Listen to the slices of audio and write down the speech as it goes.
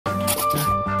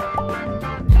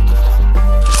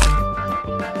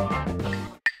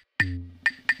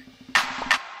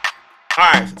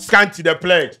Scanty the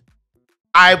pledge.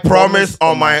 I promise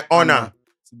on my honor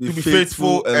to be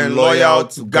faithful and loyal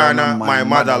to Ghana, my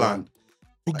motherland.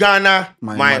 To Ghana,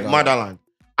 my motherland.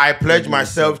 I pledge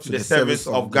myself to the service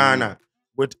of Ghana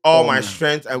with all my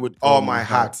strength and with all my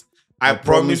heart. I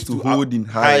promise to hold in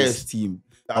high esteem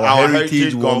our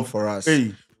heritage won for us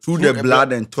through the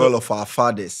blood and toil of our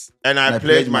fathers. And I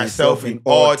pledge myself in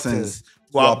all things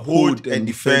to uphold and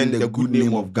defend the good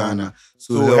name of Ghana.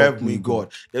 So help me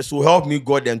God. So help me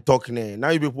God and talking there. Now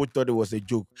you people thought it was a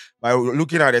joke. By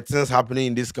looking at the things happening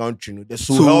in this country,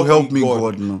 so help me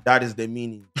God. No. That is the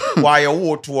meaning. Why a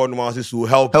war to one man says, so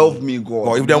help me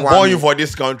God. If they born you for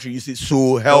this country, you say,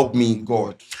 so help me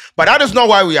God. But that is not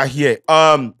why we are here.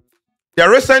 The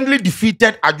recently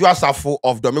defeated Adwoa Sarfo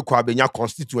of the Kwadwo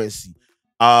constituency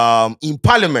in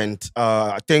Parliament,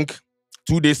 I think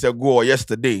 2 days ago or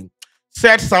yesterday,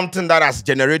 said something that has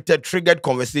triggered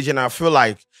conversation. I feel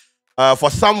like for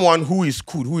someone who is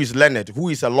cool, who is learned, who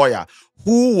is a lawyer,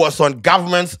 who was on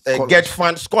government's Get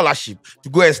Fund scholarship to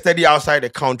go and study outside the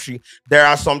country, there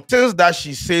are some things that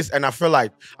she says, and I feel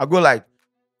like, I go like,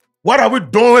 what are we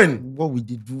doing? What we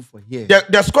did do for here?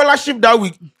 The scholarship that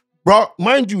we... Bro,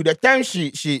 mind you, the time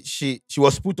she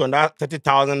was put on that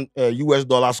 $30,000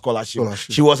 US scholarship,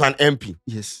 she was an MP.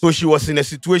 Yes. So she was in a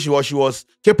situation where she was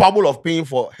capable of paying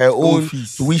for her own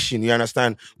tuition, you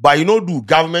understand? But you know, do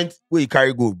government where you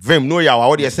carry go. Vim, no, yeah,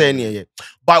 what you're saying here.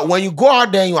 But when you go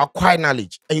out there and you acquire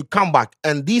knowledge and you come back,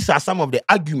 and these are some of the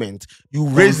arguments you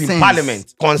raise in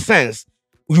Parliament, concerns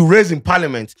you raise in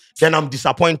Parliament, then I'm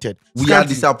disappointed. We are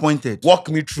disappointed. Walk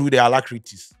me through the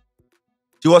alacrities.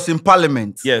 She was in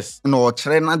Parliament. Yes. No,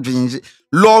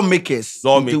 lawmakers.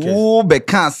 They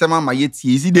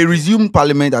resumed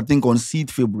Parliament, I think, on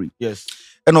 6th February. Yes.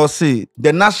 And I'll say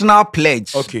the national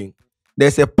pledge. Okay.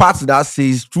 There's a part that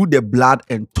says through the blood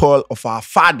and toil of our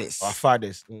fathers. Our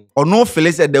fathers. Or no,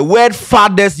 Phyllis said the word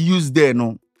fathers used there,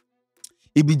 no.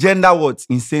 It be gender words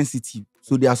insensitive.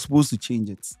 So they are supposed to change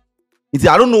it.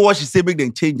 I don't know what she said, but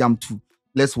then change them too.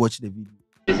 Let's watch the video.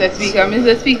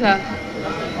 Mr. Speaker.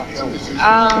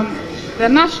 The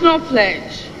national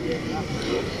pledge,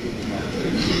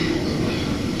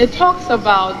 it talks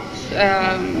about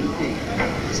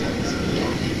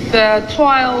the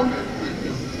toil,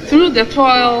 through the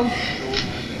toil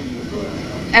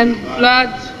and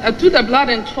blood, through the blood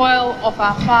and toil of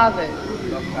our fathers.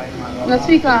 Mr.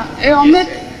 Speaker, it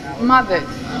omits mothers.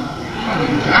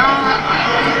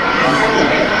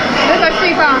 Mr.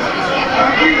 Speaker,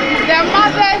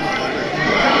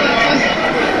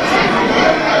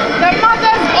 the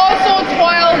mothers also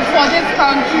toiled for this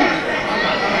country.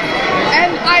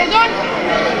 And I don't...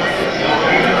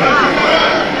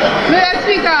 Mr.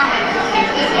 Speaker,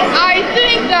 I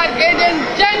think that it is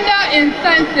gender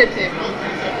insensitive.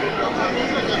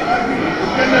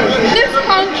 This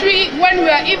country, when we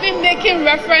are even making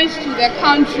reference to the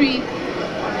country,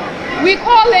 we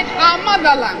call it our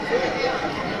motherland.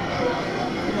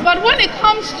 But when it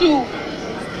comes to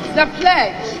the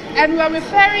pledge, and we're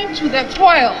referring to the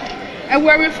toil, and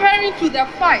we're referring to the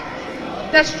fight,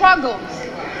 the struggles,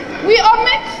 we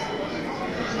omit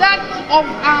that of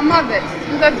our mothers.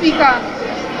 Mr. Speaker,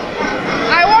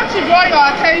 I want to draw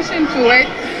your attention to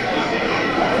it,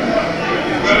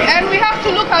 and we have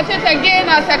to look at it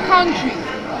again as a country,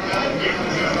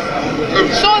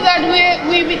 so that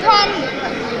we become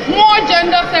more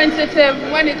gender sensitive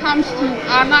when it comes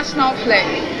to our national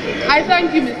pledge. I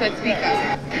thank you, Mr.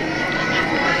 Speaker.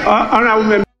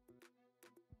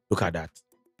 Look at that.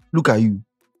 Look at you.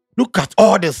 Look at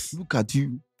all this. Look at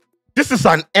you. This is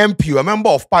an MP, a member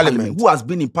of Parliament. Who has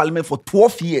been in Parliament for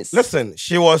 12 years. Listen,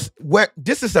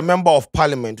 this is a member of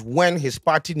Parliament when his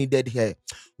party needed her,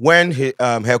 when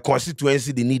her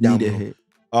constituency, they need them.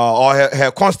 Or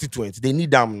her constituents, they need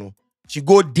them. No. She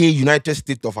go to United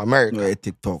States of America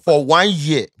TikTok. For 1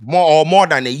 year, more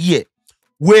than a year,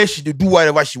 where she do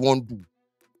whatever she want to do.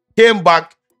 Came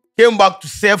back to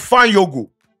serve fan yogo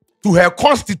to her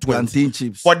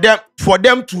constituents for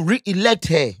them to re-elect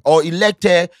her or elect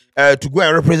her to go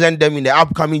and represent them in the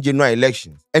upcoming general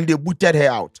elections, and they booted her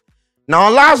out.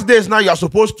 Now, last days, now you're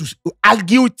supposed to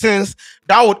argue things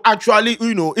that would actually,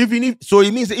 even if, so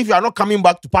it means if you are not coming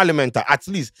back to Parliament, at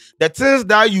least the things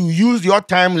that you use your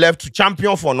time left to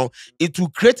champion for, no, it will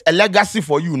create a legacy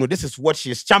for you. This is what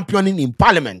she's championing in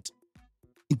Parliament.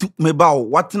 It took me about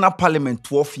what in a Parliament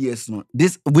 12 years now.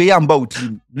 This way I'm about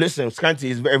you. Listen,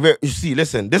 Scanty is very, you see,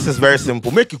 listen, this is very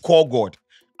simple. Make you call God,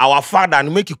 our Father,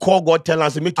 and make you call God, tell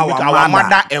us, make you our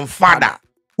mother and father.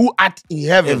 who art in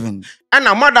heaven. And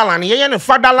a motherland,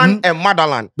 fatherland and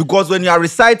motherland. Because when you are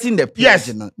reciting the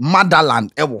pledge,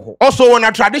 motherland. Also, when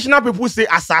a traditional people say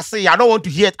asase, I don't want to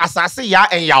hear it. Asase ya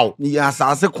and yao.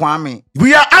 Asase kwame.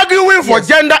 We are arguing for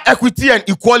gender equity and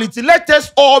equality. Let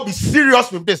us all be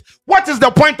serious with this. What is the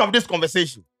point of this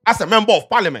conversation as a member of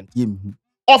parliament?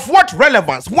 Of what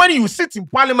relevance? When you sit in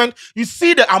parliament, you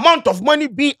see the amount of money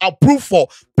being approved for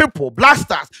people,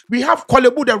 blasters. We have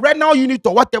Kwadwo, the renal unit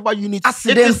or whatever unit.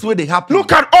 Accidents where they happen.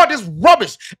 Look at all this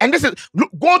rubbish. And this is,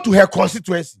 look, go to her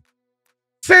constituency.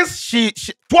 Since she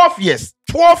 12 years,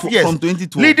 from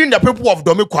 2012, leading the people of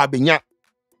Domiko Abenya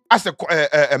as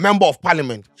a member of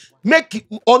parliament.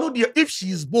 If she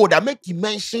is bold, I make you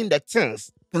mention the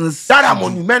things that are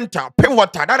monumental,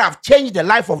 pivotal, that have changed the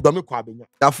life of Domiko Abenya.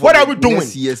 What are we doing?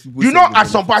 You know, at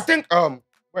some point, I think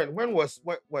when was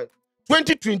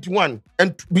 2021,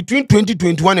 and between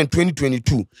 2021 and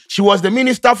 2022, she was the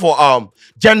minister for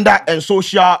gender and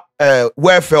social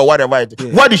welfare, whatever it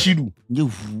is. What did she do?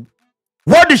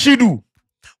 What did she do?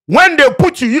 When they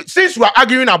put you, since we are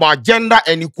arguing about gender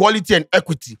and equality and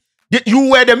equity, you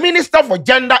were the minister for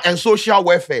gender and social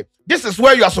welfare. This is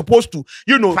where you are supposed to,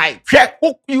 fight.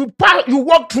 You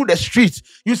walk through the streets,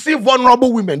 you see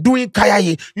vulnerable women doing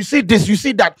kayaye, you see this, you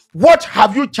see that. What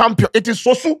have you championed? It is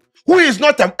Sosu, who is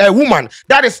not a woman,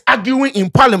 that is arguing in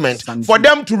parliament for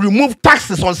them to remove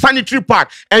taxes on sanitary pad.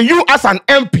 And you as an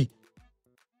MP,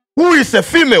 who is a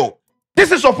female,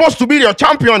 this is supposed to be your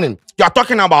championing. You are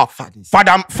talking about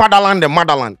fatherland and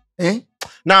motherland.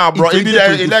 Nah, bro, it did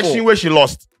the election where she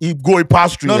lost. He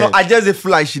passed through. No, I just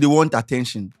feel like she didn't want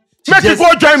attention. Make you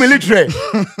go join military.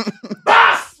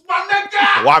 That's my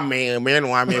nigga. One man,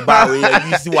 but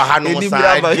you see what Hanu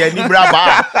side.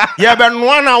 Yeah, but no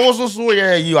one also saw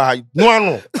you are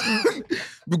no.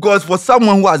 Because for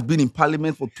someone who has been in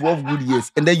parliament for 12 good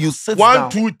years, and then you sit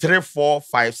 1, 2, 3, 4,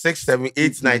 5, 6, 7,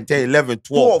 8, 9, 10, 11,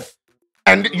 12.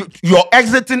 And your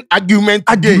exiting argument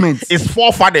is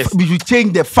forefathers. You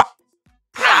change the fact.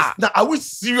 Now, are we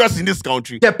serious in this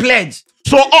country? The pledge.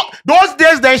 So those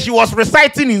days then she was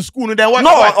reciting in school. Then what?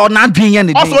 No, or not doing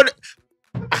anything. Also,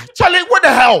 Charlie, what the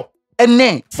hell? And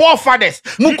then forefathers.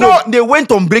 They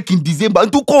went on break in December.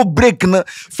 To go break na.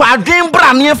 For dream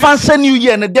brand new fancy New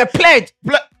Year. The pledge.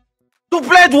 To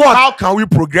pledge what? How can we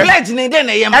progress? Pledge again.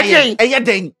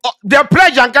 The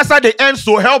pledge and Kasa the end.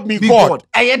 So help me God.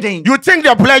 You think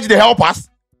the pledge they help us?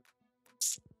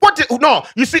 No,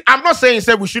 you see, I'm not saying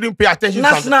we shouldn't pay attention.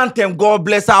 National anthem, God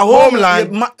bless our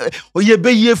homeland. We have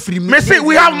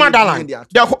motherland.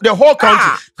 The whole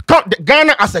country.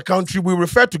 Ghana as a country, we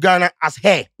refer to Ghana as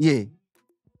her. Yeah.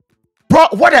 Bro,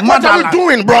 what are we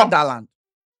doing, bro? Motherland.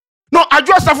 No,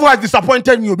 Adwoa Sarfo has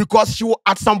disappointed me because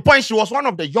at some point she was one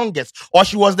of the youngest, or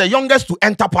she was the youngest to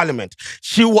enter parliament.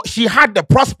 She had the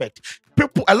prospect.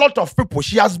 A lot of people.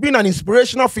 She has been an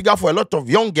inspirational figure for a lot of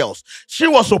young girls. She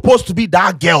was supposed to be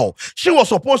that girl. She was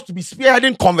supposed to be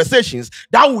spearheading conversations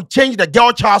that will change the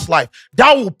girl child's life,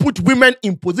 that will put women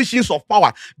in positions of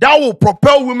power, that will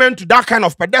propel women to that kind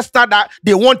of pedestal that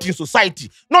they want in society.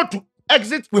 Not to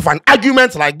exit with an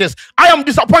argument like this. I am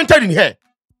disappointed in her.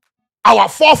 Our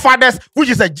forefathers, which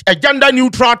is a gender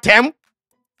neutral term.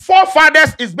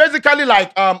 Forefathers is basically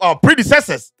like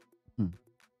predecessors.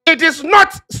 It is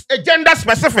not gender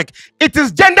specific. It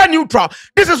is gender neutral.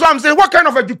 This is what I'm saying. What kind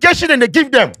of education did they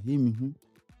give them?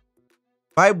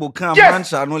 Bible can't man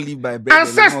shall not live by bread.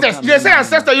 Ancestors. They say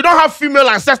ancestor. You don't have female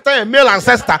ancestor and male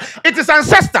ancestor. It is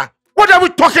ancestor. What are we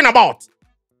talking about?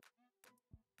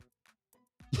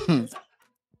 No,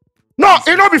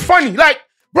 it not be funny. Like,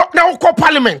 bro, now call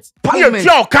parliament.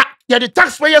 Yeah, the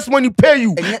taxpayers' money pay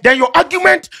you. Then your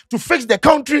argument to fix the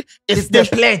country is the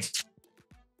pledge.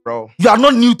 Bro, you are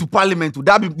not new to parliament.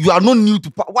 You are not new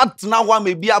to what now? One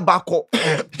may be a back.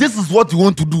 This is what you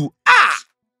want to do.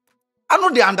 I know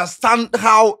they understand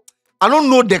how. I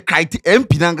don't know the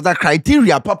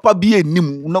criteria. Papa be a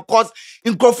nim. No, cause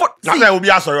in Crawford. Sorry. I'm I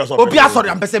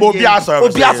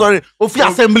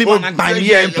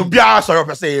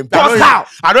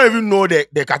don't even know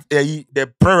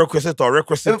the prerequisite or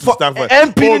requisite to stand for. There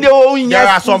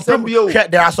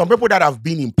are some people that have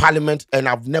been in parliament and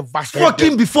I've never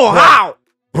fucking before. How,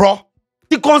 bro?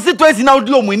 The constituency now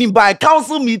do winning by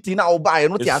council meeting now by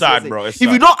it's sad, bro. If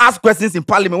you don't ask questions in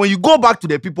parliament, when you go back to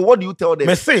the people, what do you tell them?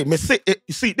 Me say,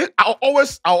 you see, I'll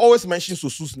always mention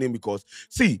Sosu's name because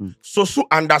Sosu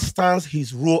understands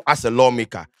his role as a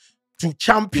lawmaker to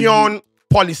champion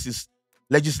policies,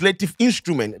 legislative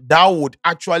instrument that would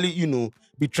actually,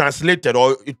 be translated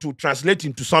or it will translate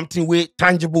into something way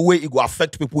tangible way it will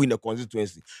affect people in the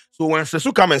constituency. So when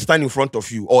Sesu come and stand in front of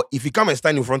you, or if he come and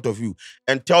stand in front of you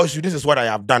and tells you this is what I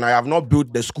have done, I have not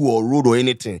built the school or road or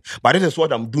anything, but this is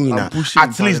what I'm doing now.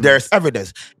 At least there's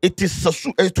evidence. It is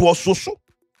Sesu, it was Sesu,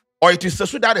 or it is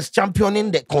Sesu that is championing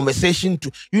the conversation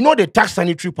to, you know, the tax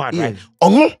sanitary part, right?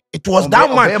 It was that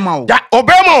man. That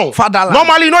Obama. Fatherland.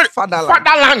 Normally, you know,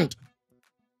 Fatherland.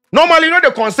 Normally, you know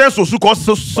the consensus because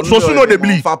Sosu know they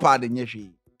believe.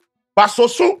 But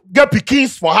Sosu get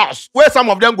pickings for house where some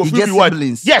of them go feel what?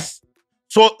 Yes.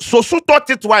 So Sosu thought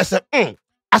it was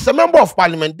as a member of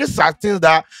parliament, these are things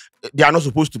that they are not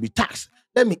supposed to be taxed.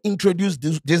 Let me introduce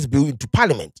this bill into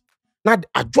parliament. Now,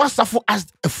 Adwoa Sarfo as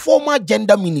a former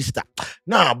gender minister.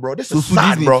 Nah, bro, this is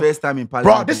sad, bro. First time in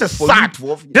parliament. Bro, this is sad.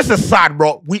 This is sad,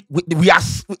 bro. We are,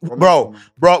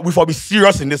 bro, we for be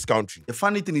serious in this country. The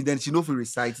funny thing is that she know if we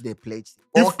recite the pledge.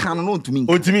 All canon to me.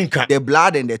 The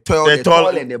blood and the toil, the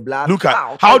toil and the blood. Look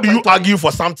at how do you argue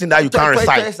for something that you can't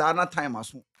recite?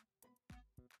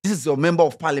 This is your member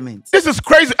of parliament. This is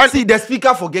crazy. And see, the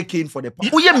speaker forget cane for the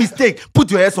parliament. Oh, yeah, mistake.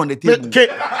 Put your hands on the table.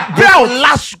 Bell.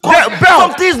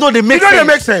 Some things don't make sense. They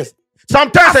make sense.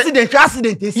 Sometimes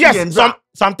accident. Yes.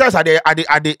 Sometimes are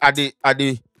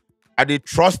they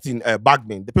trusting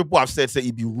Bagman? The people have said say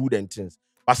it be rude and things,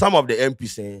 but some of the MPs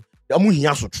saying they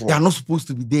are not supposed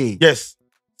to be there. Yes.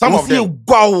 Some of them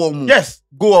go home. Yes.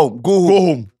 Go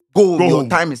home. Your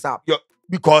time is up.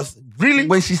 Because really,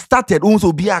 when she started,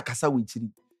 also be a kasa with you.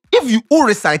 If you all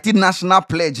recited national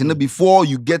pledge before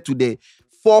you get to the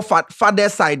father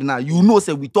side now, you know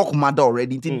say we talk mother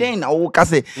already. Then I will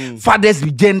say fathers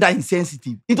be gender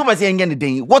insensitive.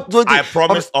 I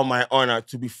promise on my honor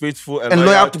to be faithful and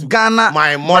loyal to Ghana,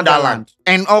 my motherland,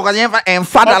 and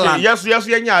fatherland. Okay, yes,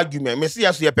 any argument. Me see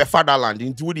as you pe fatherland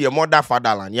into the mother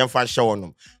fatherland. Yen fan show on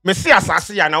them. Me see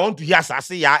asase ya, and I want to hear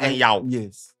asase ya and yaw.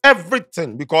 Yes,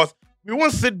 everything, because we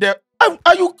won't sit there.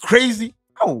 Are you crazy?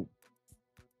 Oh.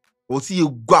 We'll see you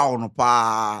go on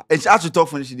pa. And she had to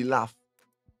talk when she did laugh.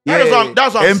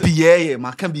 That's what MP,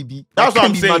 man can be. That's what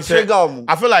I'm saying.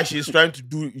 I feel like she's trying to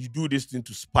do this thing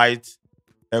to spite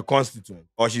a constituent,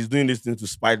 or she's doing this thing to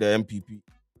spite the MPP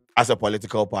as a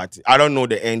political party. I don't know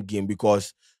the end game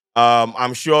because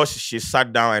I'm sure she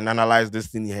sat down and analyzed this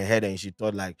thing in her head and she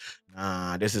thought like,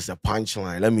 nah, this is a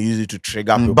punchline. Let me use it to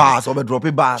trigger people. Bars, over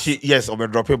dropping bars. Yes, over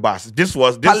dropping bars. This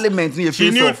Parliament need a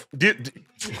face off.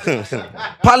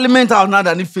 Parliament house now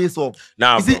that need face off.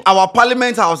 Nah, you see, our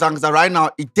Parliament house right now,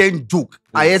 it ain't joke.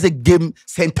 I hear a game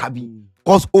center be.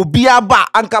 Because Obiaba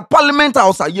anka Parliament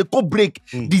house you go break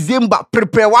December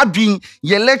prepare what doing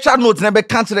your lecture notes never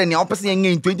cancel any opposite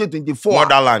in 2024.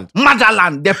 Motherland,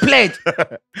 the pledge.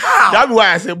 That's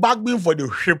why I say back being for the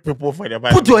ship people for the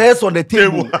put your heads on the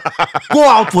table. Go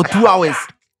out for 2 hours.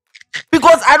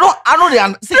 Because I know they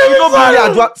see,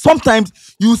 you know, sometimes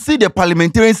you see the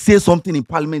parliamentarians say something in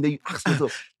parliament, then you ask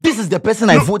yourself, this is the person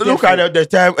I voted for. Look at the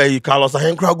time Carlos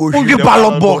Ahenkra go shoot the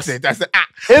ballot box. I said,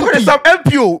 MP. Some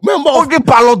MPO member of the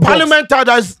ballot box. Parliamentary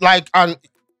that's like an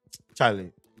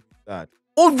Charlie. That.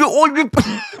 All the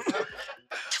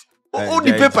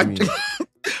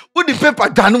paper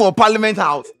done or Parliament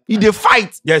House. In the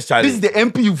fight. Yes, Charlie. This is the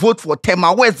MP you vote for.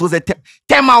 Tema. Where was it?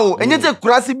 Tema. And you say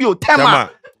Kurasibio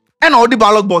Tema. And all the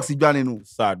ballot box is done.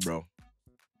 Sad, bro.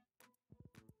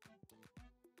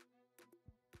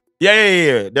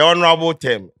 Yeah. The honorable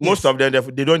term. Most of them,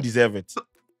 they don't deserve it. So,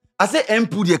 I say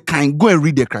MP, they can go and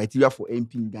read the criteria for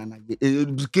MP in Ghana. The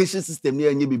education system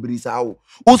near Nyebibirisa.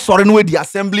 Oh, sorry, no, the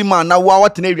assemblyman now,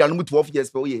 what an area, no, 12 years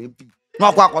for MP.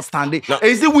 No, standing. And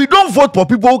you see, we don't vote for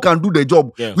people who can do the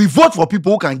job. Yeah. We vote for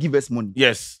people who can give us money.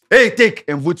 Yes. Hey, take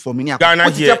and vote for me. Ghana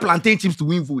here, plantain chips to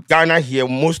win vote. Ghana here,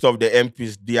 most of the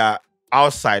MPs, they are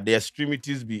outside. Their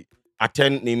extremities be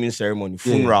attend naming ceremony,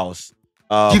 funerals.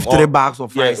 Give 3 bags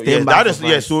of rice. That is,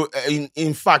 yeah. So,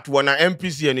 in fact, when an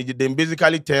MPs here, they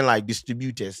basically turn like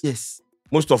distributors. Yes.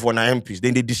 Most of when MPs,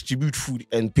 then they distribute food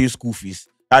and pay school fees.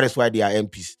 That is why they are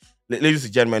MPs. Ladies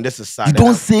and gentlemen, this is sad. You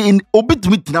don't say in obit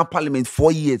to Parliament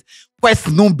 4 years.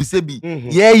 Quest no be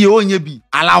yeah, you only be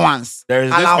allowance. There is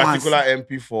this particular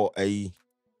MP for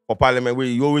Parliament where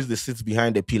he always sit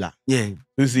behind the pillar. Yeah.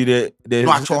 You see the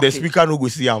speaker no go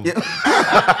see him. Yeah.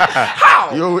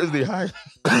 How? You always the high.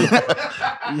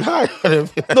 No,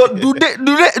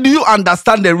 do you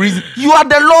understand the reason? You are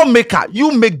the lawmaker.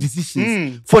 You make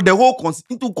decisions for the whole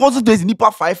constituency.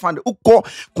 Nipa 500. Uko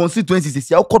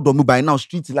constituencies. You call them by now.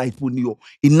 Street light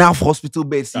enough hospital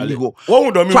beds.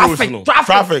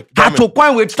 Traffic. At to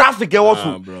point with traffic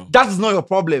also. That is not your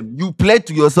problem. You pledge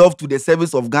to yourself to the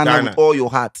service of Ghana with all your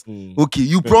heart. Okay,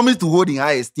 you promise to hold in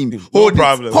high esteem. Hold it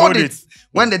problem. Hold it.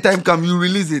 When the time comes, you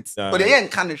release it. But they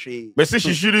ain't kind of shit. But say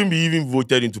she shouldn't be even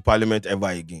voted into parliament ever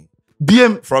again.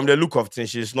 BM. From the look of things,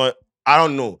 she's not. I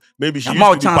don't know. Maybe she used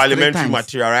to be parliamentary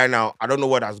material right now. I don't know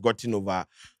what has gotten over.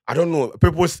 I don't know.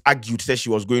 People argued, said she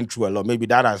was going through a lot. Maybe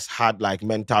that has had like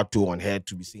mental toll on her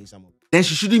to be saying something. Then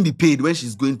she shouldn't be paid when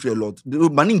she's going through a lot.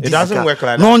 It doesn't work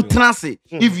like that. Non-trans.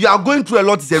 If you are going through a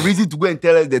lot, it's a reason to go and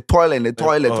tell us the toilet.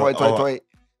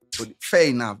 Fair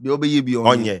enough.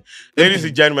 Ladies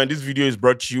and gentlemen, this video is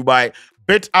brought to you by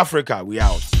Bit Africa. We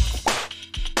out.